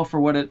a feel for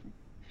what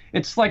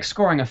it's like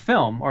scoring a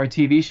film or a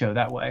TV show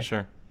that way.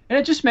 Sure. And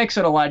it just makes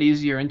it a lot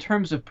easier in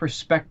terms of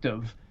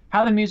perspective,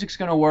 how the music's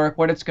going to work,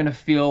 what it's going to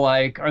feel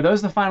like. Are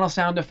those the final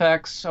sound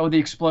effects? Oh, the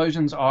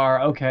explosions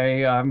are.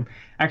 Okay.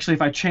 Actually,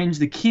 if I change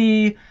the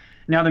key,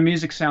 now the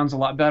music sounds a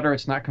lot better.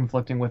 It's not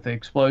conflicting with the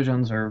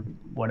explosions or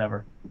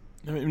whatever.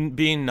 I mean,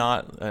 being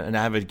not an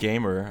avid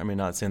gamer, I mean,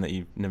 not saying that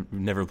you've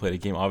never played a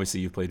game. Obviously,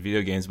 you've played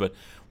video games, but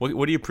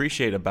what do you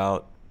appreciate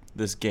about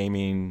this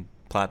gaming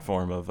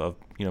platform of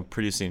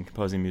producing and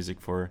composing music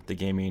for the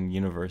gaming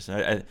universe?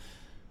 I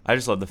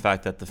just love the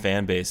fact that the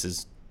fan base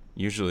is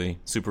usually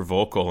super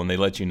vocal and they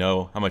let you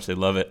know how much they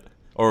love it.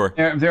 Or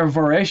they're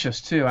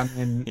voracious too. I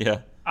mean,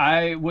 yeah.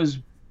 I was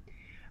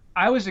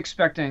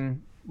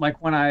expecting,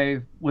 like when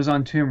I was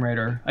on Tomb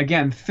Raider,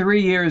 again,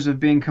 3 years of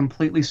being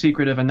completely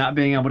secretive and not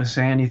being able to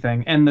say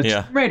anything. And the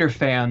Tomb Raider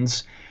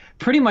fans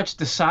pretty much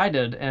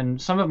decided,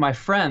 and some of my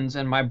friends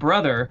and my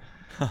brother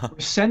were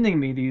sending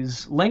me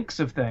these links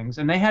of things,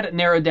 and they had it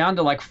narrowed down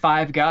to like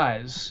 5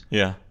 guys.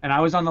 Yeah. And I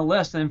was on the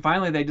list, and then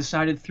finally they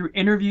decided through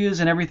interviews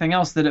and everything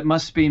else that it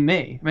must be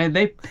me. I mean,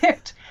 they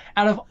picked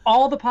out of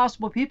all the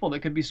possible people that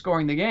could be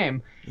scoring the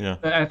game. Yeah.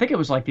 I think it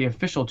was like the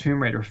official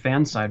Tomb Raider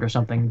fan site or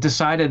something,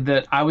 decided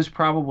that I was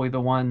probably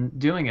the one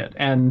doing it.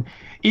 And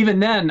even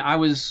then I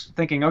was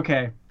thinking,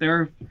 okay,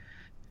 this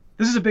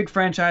is a big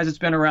franchise. It's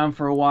been around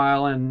for a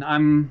while, and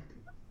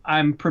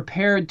I'm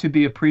prepared to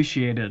be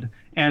appreciated.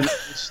 And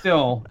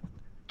still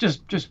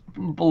just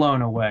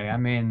blown away. I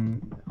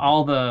mean,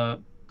 all the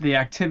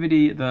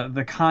activity,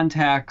 the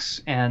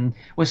contacts, and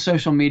with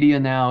social media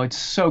now, it's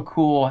so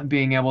cool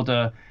being able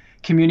to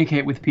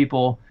communicate with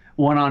people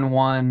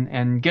one-on-one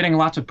and getting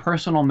lots of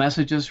personal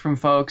messages from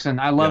folks.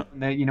 And I love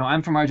that,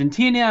 I'm from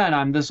Argentina and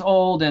I'm this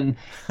old and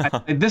I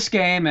played this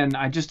game and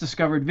I just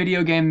discovered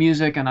video game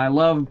music and I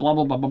love blah,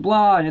 blah, blah, blah,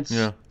 blah.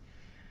 And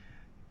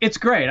it's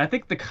great. I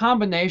think the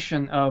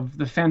combination of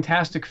the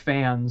fantastic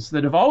fans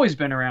that have always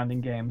been around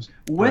in games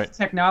with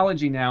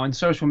technology now and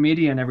social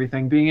media and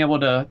everything, being able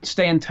to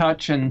stay in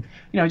touch and,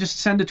 just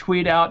send a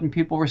tweet out and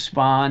people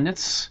respond.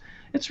 It's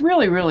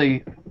really,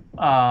 really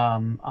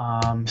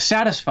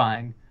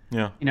satisfying.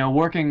 Yeah.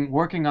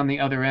 Working on the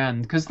other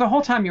end, because the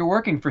whole time you're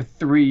working for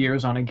 3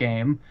 years on a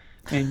game,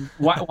 and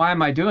why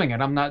am I doing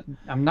it? I'm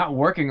not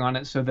working on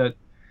it so that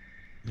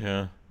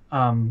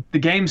the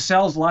game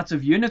sells lots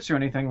of units or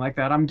anything like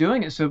that. I'm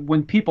doing it so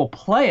when people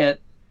play it,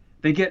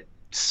 they get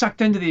sucked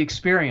into the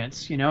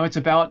experience. It's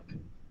about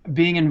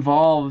being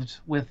involved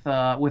with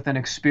an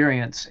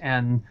experience,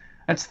 and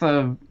that's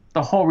the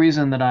whole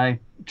reason that I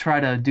try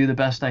to do the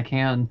best I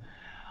can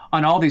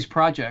on all these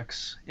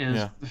projects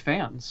is the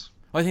fans.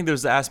 Well, I think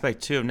there's the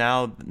aspect too.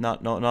 Now,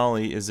 not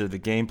only is there the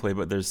gameplay,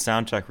 but there's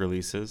soundtrack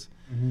releases.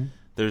 Mm-hmm.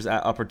 There's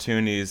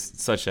opportunities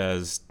such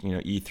as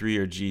E3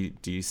 or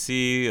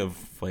GDC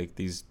of like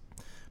these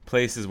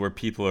places where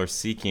people are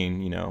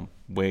seeking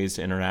ways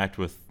to interact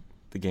with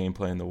the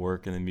gameplay and the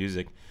work and the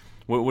music.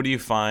 What do you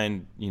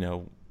find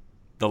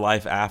the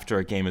life after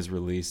a game is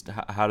released?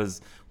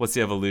 What's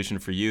the evolution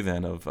for you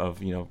then of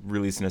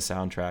releasing a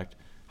soundtrack?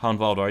 How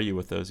involved are you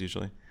with those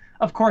usually?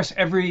 Of course,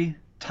 every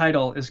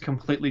title is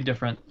completely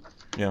different.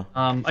 Yeah.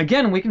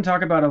 Again, we can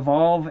talk about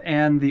Evolve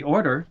and The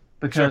Order,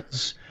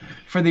 because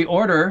for The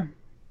Order,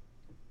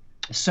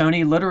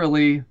 Sony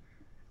literally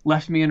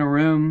left me in a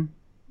room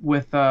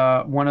with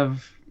one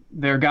of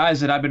they're guys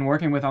that I've been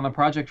working with on the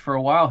project for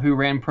a while who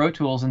ran Pro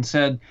Tools and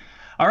said,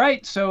 all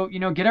right, so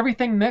get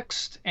everything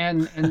mixed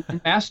and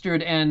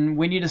mastered, and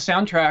we need a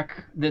soundtrack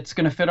that's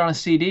going to fit on a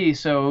CD.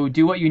 So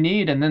do what you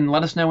need, and then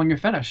let us know when you're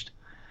finished.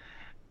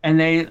 And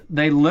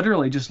they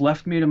literally just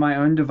left me to my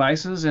own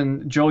devices.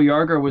 And Joel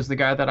Yarger was the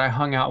guy that I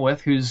hung out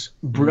with, who's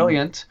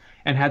brilliant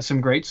and had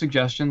some great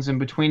suggestions. And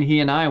between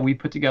he and I, we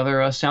put together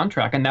a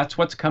soundtrack, and that's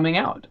what's coming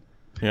out.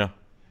 Yeah.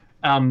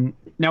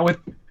 Now with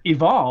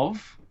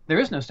Evolve, there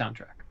is no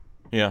soundtrack.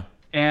 Yeah.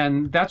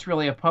 And that's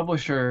really a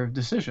publisher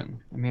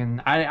decision. I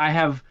mean, I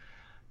have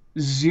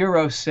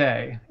zero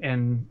say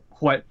in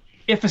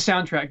if a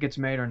soundtrack gets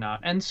made or not.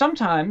 And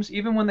sometimes,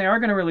 even when they are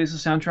going to release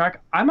a soundtrack,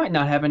 I might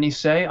not have any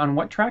say on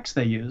what tracks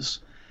they use.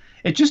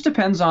 It just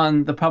depends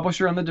on the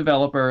publisher and the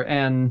developer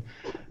and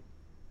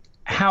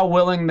how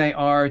willing they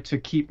are to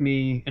keep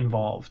me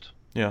involved.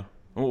 Yeah.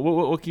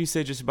 What can you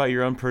say just about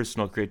your own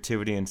personal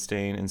creativity and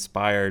staying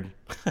inspired?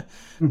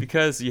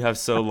 Because you have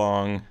so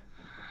long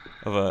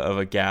of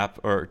a gap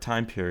or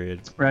time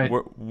period. Right.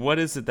 What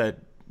is it that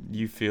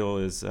you feel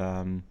is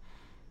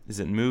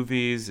it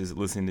movies? Is it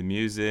listening to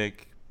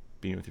music?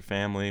 Being with your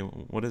family?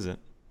 What is it?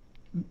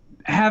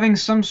 Having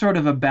some sort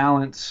of a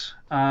balance.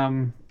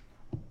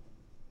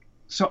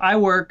 So I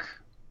work,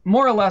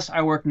 more or less,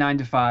 I work 9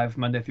 to 5,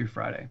 Monday through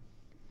Friday.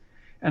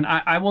 And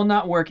I will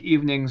not work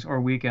evenings or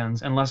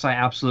weekends unless I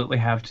absolutely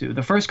have to.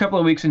 The first couple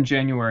of weeks in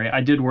January, I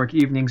did work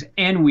evenings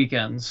and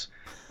weekends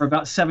for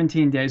about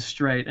 17 days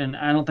straight. And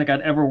I don't think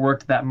I'd ever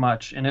worked that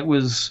much. And it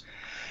was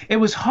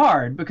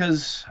hard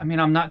because, I mean,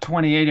 I'm not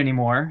 28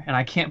 anymore and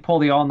I can't pull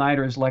the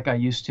all-nighters like I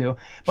used to.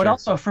 But Sure.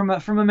 Also from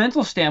a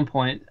mental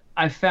standpoint,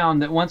 I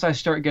found that once I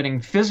start getting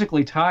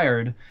physically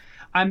tired,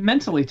 I'm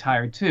mentally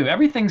tired too.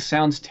 Everything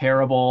sounds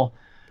terrible.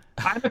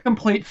 I'm a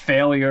complete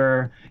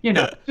failure.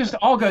 Just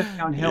all goes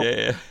downhill.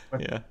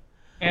 Yeah.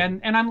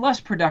 And I'm less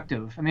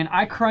productive. I mean,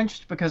 I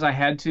crunched because I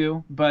had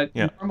to, but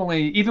Yeah.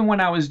 normally, even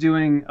when I was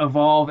doing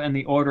Evolve and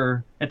The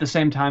Order at the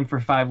same time for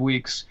 5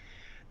 weeks,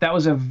 that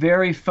was a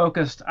very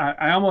focused.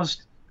 I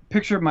almost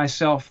pictured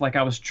myself like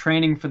I was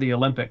training for the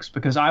Olympics,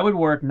 because I would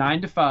work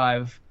 9 to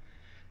 5,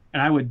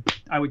 and I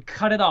would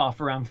cut it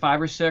off around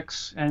 5 or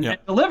 6 and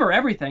deliver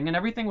everything, and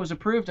everything was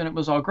approved and it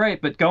was all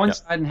great. But go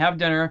inside and have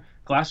dinner,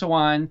 glass of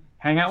wine,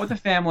 hang out with the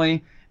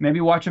family,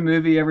 maybe watch a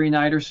movie every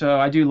night or so.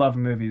 I do love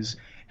movies.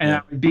 And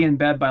I would be in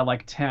bed by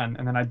like 10,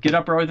 and then I'd get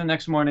up early the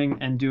next morning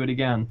and do it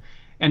again.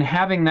 And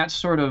having that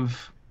sort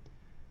of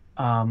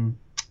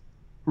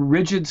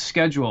rigid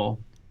schedule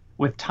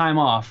with time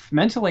off,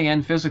 mentally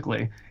and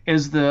physically,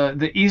 is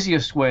the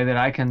easiest way that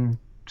I can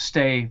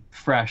stay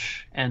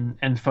fresh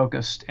and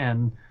focused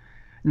and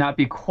not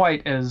be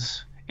quite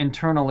as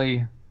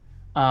internally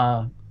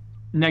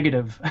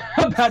negative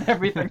about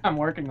everything I'm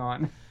working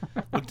on.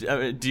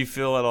 Do you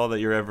feel at all that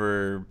you're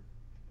ever,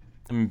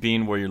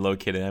 being where you're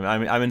located?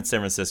 I'm in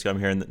San Francisco. I'm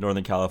here in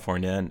Northern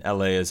California, and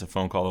LA is a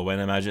phone call away.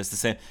 And I imagine it's the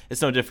same.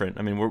 It's no different.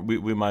 I mean,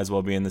 we might as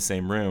well be in the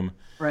same room,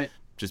 Right?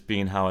 just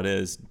being how it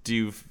is. Do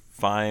you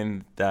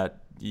find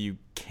that you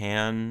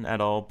can at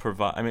all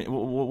provide? I mean,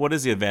 what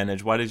is the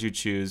advantage? Why did you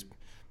choose,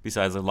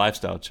 besides the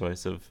lifestyle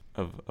choice of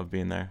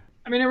being there?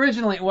 I mean,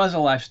 originally it was a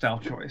lifestyle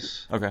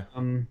choice. Okay.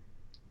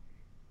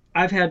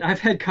 I've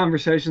had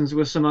conversations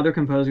with some other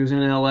composers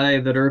in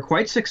LA that are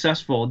quite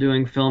successful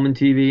doing film and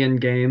TV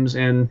and games,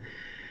 and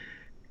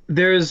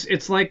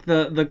it's like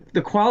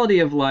the quality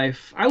of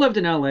life. I lived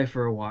in LA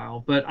for a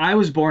while, but I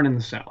was born in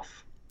the South.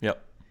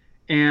 Yep.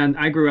 And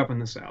I grew up in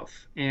the South.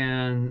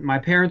 And my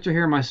parents are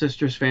here, my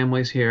sister's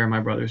family's here, my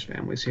brother's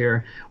family's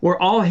here. We're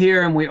all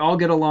here and we all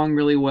get along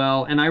really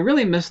well, and I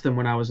really missed them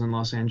when I was in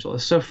Los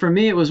Angeles. So for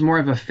me it was more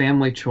of a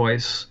family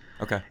choice.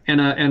 Okay.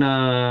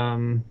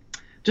 And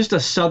just a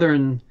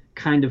southern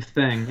kind of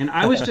thing. And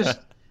I was just,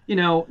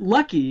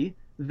 lucky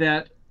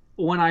that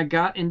when I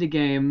got into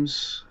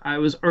games, I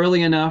was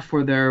early enough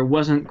where there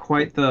wasn't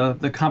quite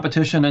the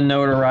competition and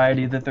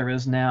notoriety that there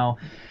is now.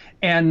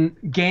 And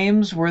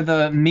games were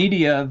the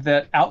media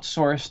that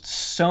outsourced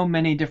so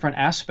many different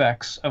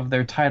aspects of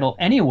their title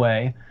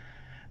anyway.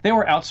 They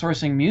were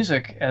outsourcing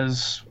music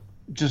as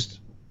just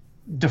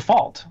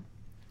default.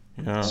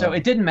 Yeah. So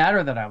it didn't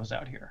matter that I was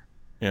out here.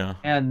 Yeah.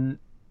 And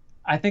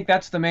I think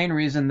that's the main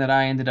reason that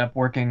I ended up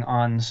working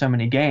on so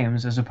many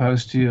games as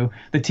opposed to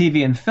the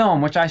TV and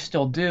film, which I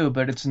still do,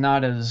 but it's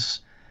not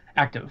as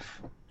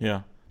active.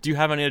 Yeah. Do you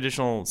have any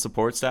additional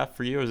support staff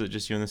for you, or is it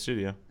just you in the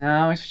studio?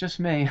 No, it's just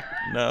me.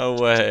 No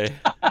way.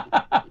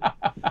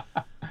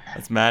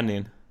 That's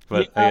maddening,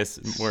 but Yeah, I guess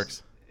it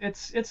works.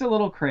 It's a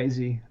little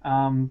crazy,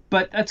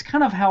 but that's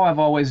kind of how I've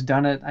always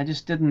done it. I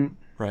just didn't.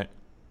 Right.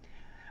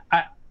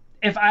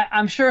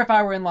 I'm sure if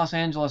I were in Los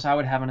Angeles, I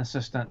would have an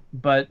assistant,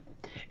 but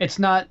it's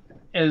not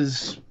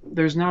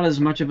there's not as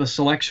much of a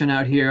selection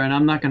out here, and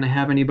I'm not going to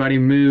have anybody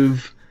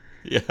move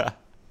Yeah.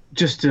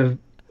 just to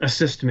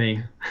assist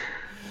me.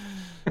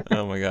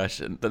 Oh my gosh,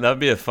 that would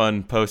be a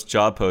fun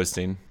job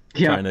posting.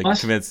 Yeah, Trying to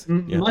convince.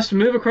 Yeah. Must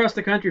move across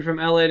the country from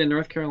LA to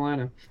North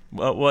Carolina.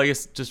 Well, I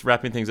guess just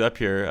wrapping things up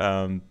here,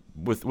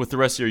 with the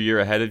rest of your year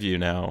ahead of you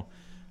now,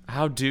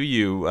 how do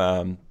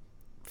you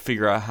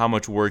figure out how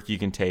much work you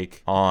can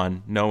take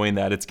on, knowing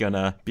that it's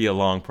gonna be a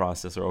long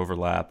process or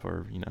overlap,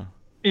 or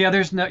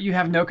Yeah, you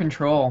have no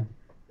control,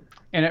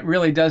 and it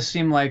really does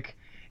seem like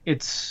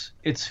it's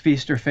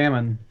feast or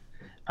famine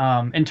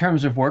in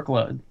terms of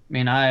workload. I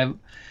mean, I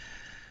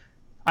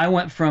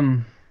went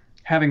from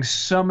having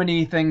so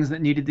many things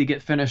that needed to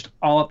get finished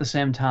all at the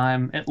same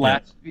time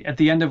at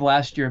the end of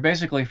last year,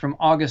 basically from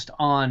August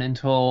on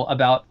until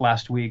about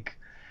last week,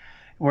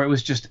 where it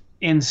was just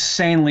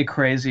insanely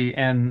crazy,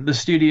 and the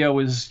studio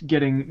was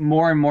getting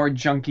more and more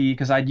junky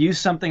because I'd use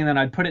something and then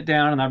I'd put it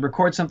down and I'd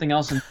record something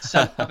else and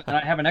set it up, and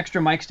I have an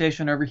extra mic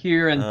station over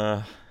here, and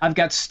I've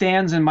got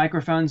stands and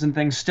microphones and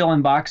things still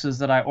in boxes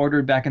that I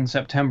ordered back in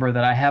September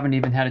that I haven't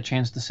even had a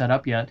chance to set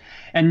up yet.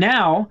 And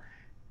now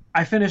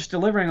I finished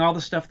delivering all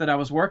the stuff that I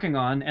was working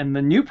on, and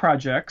the new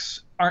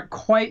projects aren't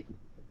quite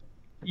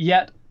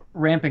yet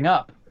ramping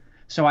up.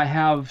 So I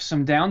have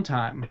some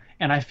downtime,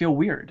 and I feel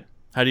weird.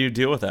 How do you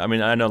deal with that? I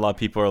mean, I know a lot of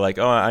people are like,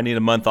 oh, I need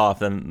a month off.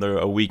 Then they're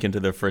a week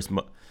into their first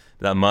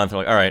that month. They're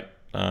like, all right,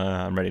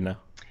 I'm ready now.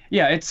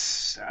 Yeah,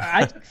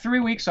 I took 3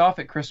 weeks off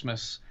at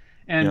Christmas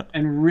and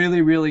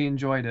really, really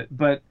enjoyed it.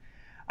 But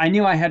I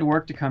knew I had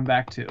work to come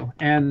back to.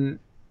 And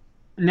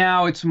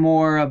now it's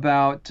more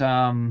about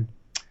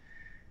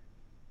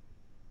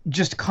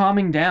just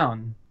calming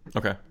down.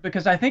 Okay.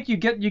 Because I think you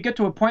get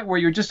to a point where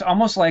you're just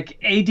almost like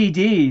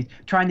ADD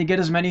trying to get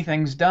as many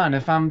things done.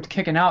 If I'm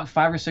kicking out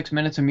 5 or 6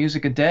 minutes of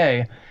music a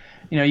day,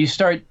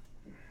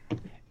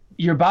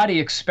 your body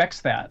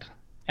expects that.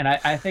 And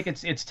I think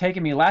it's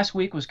taken me, last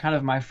week was kind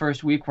of my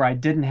first week where I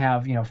didn't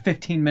have,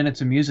 15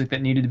 minutes of music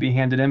that needed to be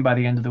handed in by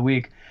the end of the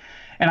week.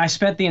 And I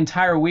spent the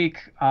entire week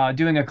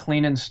doing a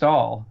clean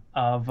install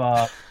of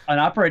an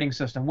operating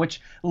system,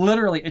 which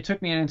literally it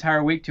took me an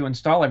entire week to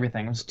install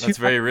everything. That's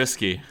very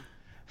risky.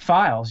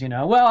 Files,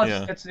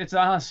 Well, it's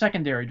on a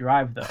secondary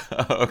drive though.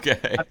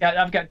 Okay.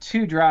 I've got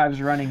 2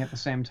 drives running at the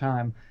same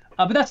time.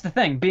 But that's the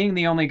thing. Being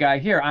the only guy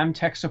here, I'm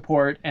tech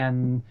support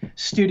and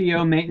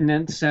studio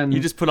maintenance, and you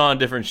just put on a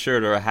different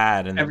shirt or a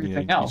hat and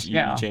everything else.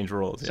 You change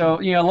roles. So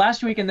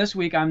last week and this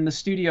week, I'm the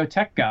studio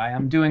tech guy.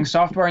 I'm doing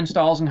software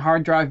installs and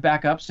hard drive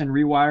backups and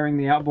rewiring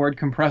the outboard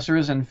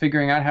compressors and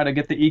figuring out how to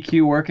get the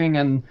EQ working.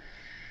 And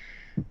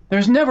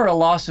there's never a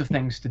loss of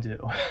things to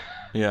do.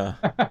 Yeah.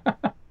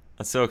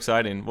 That's so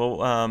exciting.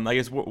 Well, I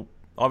guess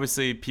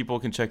obviously people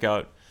can check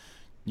out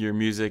your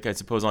music, I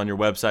suppose, on your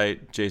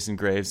website,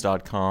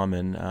 jasongraves.com.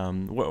 And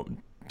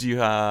do you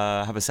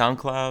have a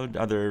SoundCloud?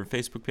 Are there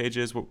Facebook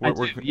pages? Where I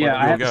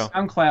have a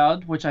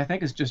SoundCloud, which I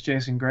think is just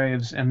Jason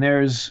Graves. And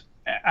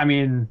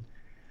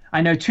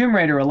I know Tomb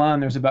Raider alone,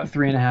 there's about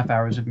 3.5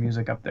 hours of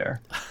music up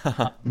there.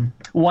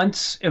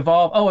 Once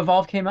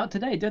Evolve came out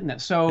today, didn't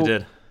it? So it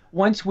did.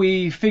 Once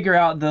we figure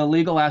out the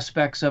legal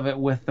aspects of it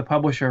with the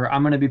publisher,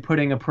 I'm going to be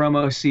putting a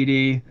promo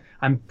CD,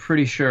 I'm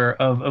pretty sure,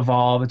 of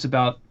Evolve. It's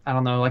about, I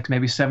don't know, like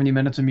maybe 70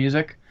 minutes of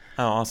music.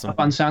 Oh, awesome. Up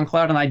on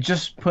SoundCloud. And I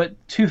just put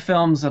 2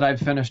 films that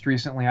I've finished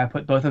recently. I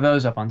put both of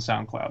those up on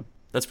SoundCloud.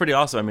 That's pretty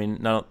awesome. I mean,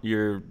 now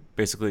you're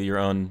basically your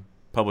own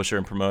publisher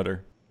and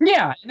promoter.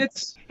 Yeah, and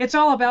it's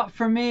all about,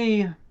 for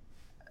me,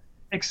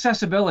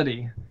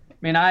 accessibility. I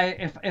mean,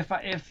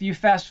 if you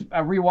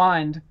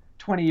rewind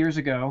 20 years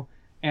ago,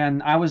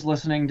 and I was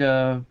listening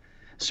to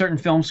certain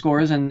film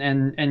scores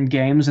and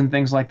games and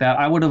things like that,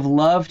 I would have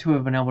loved to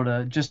have been able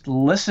to just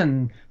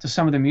listen to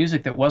some of the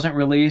music that wasn't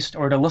released,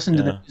 or to listen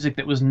to the music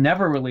that was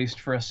never released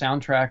for a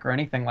soundtrack or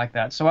anything like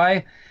that. So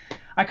I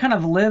kind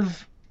of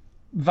live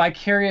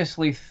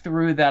vicariously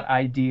through that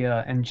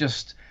idea and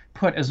just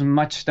put as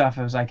much stuff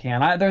as I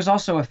can. There's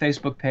also a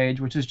Facebook page,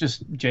 which is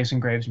just Jason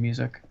Graves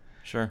Music.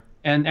 Sure.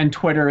 And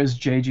Twitter is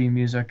JG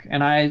Music.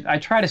 And I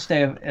try to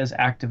stay as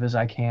active as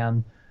I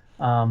can.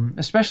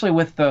 Especially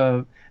with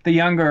the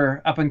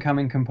younger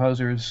up-and-coming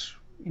composers,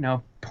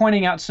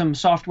 pointing out some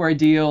software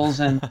deals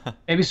and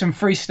maybe some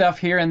free stuff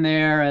here and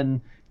there, and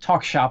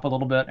talk shop a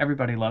little bit.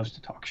 Everybody loves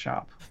to talk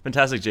shop.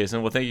 Fantastic,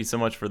 Jason. Well, thank you so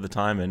much for the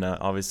time, and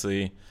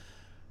obviously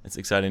it's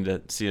exciting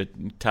to see a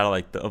title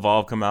like the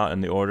Evolve come out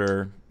and The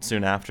Order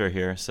soon after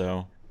here.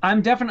 So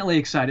I'm definitely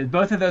excited.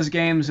 Both of those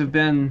games have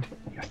been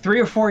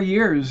 3 or 4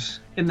 years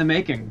in the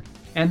making.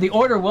 And The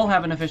Order will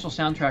have an official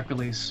soundtrack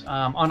release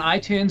on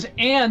iTunes,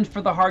 and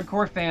for the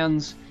hardcore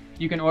fans,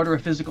 you can order a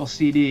physical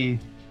CD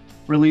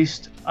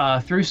released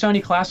through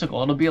Sony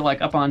Classical. It'll be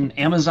like up on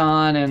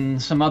Amazon and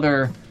some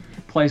other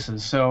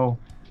places. So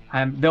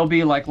there'll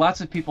be like lots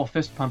of people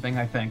fist pumping,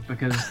 I think,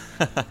 because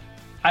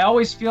I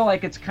always feel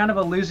like it's kind of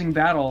a losing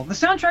battle. The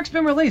soundtrack's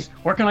been released.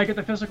 Where can I get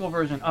the physical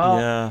version? Oh,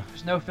 yeah.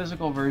 There's no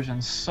physical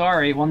version.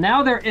 Sorry. Well,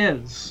 now there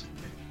is.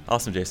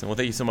 Awesome, Jason. Well,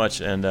 thank you so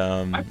much. And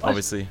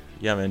obviously,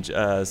 yeah, man.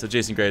 So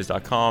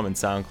jasongraves.com and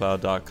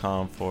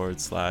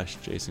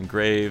soundcloud.com/Jason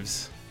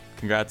Graves.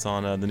 Congrats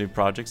on the new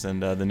projects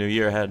and the new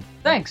year ahead.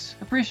 Thanks.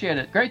 Appreciate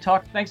it. Great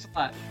talk. Thanks a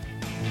lot.